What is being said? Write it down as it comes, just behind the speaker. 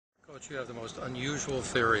Coach, you have the most unusual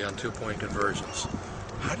theory on two-point conversions.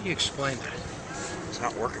 How do you explain that? It's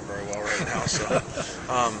not working very well right now. So,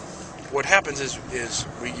 what happens is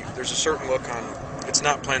there's a certain look on. It's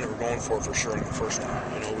not playing that we're going for sure in the first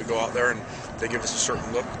one. You know, we go out there and they give us a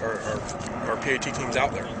certain look. Our PAT team's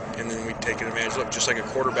out there, and then we take an advantage look, just like a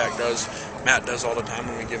quarterback does. Matt does all the time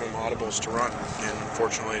when we give him audibles to run, and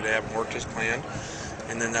unfortunately they haven't worked as planned.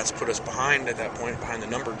 And then that's put us behind at that point, behind the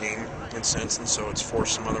number game in a sense, and so it's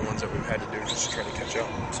forced some other ones that we've had to do just to try to catch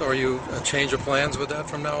up. So are you a change of plans with that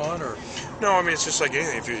from now on, or? No, I mean, it's just like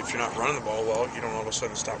anything. If you're not running the ball well, you don't all of a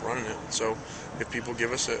sudden stop running it. So if people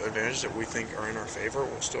give us advantages that we think are in our favor,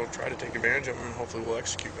 we'll still try to take advantage of them, and hopefully we'll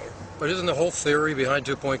execute better. But isn't the whole theory behind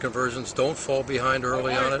two-point conversions, don't fall behind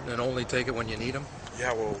early on it and only take it when you need them?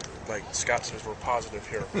 Yeah, well, like Scott says, we're positive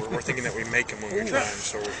here. We're thinking that we make them when we try them,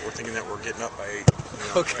 so we're thinking that we're getting up by 8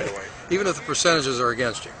 Okay. right away. Even if the percentages are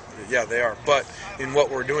against you? Yeah, they are. But in what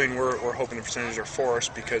we're doing, we're hoping the percentages are for us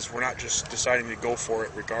because we're not just deciding to go for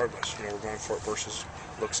it regardless. You know, we're going for it versus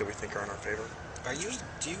looks that we think are in our favor.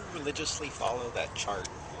 Do you religiously follow that chart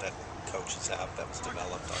that coaches have that was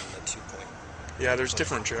developed on the 2-point? Yeah, there's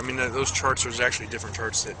different. I mean, those charts. There's actually different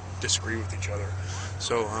charts that disagree with each other.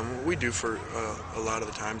 So we do for a lot of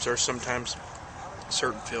the times. There are sometimes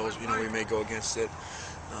certain fills. You know, we may go against it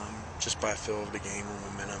just by a feel of the game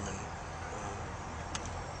or momentum, and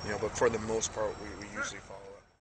but for the most part, we usually.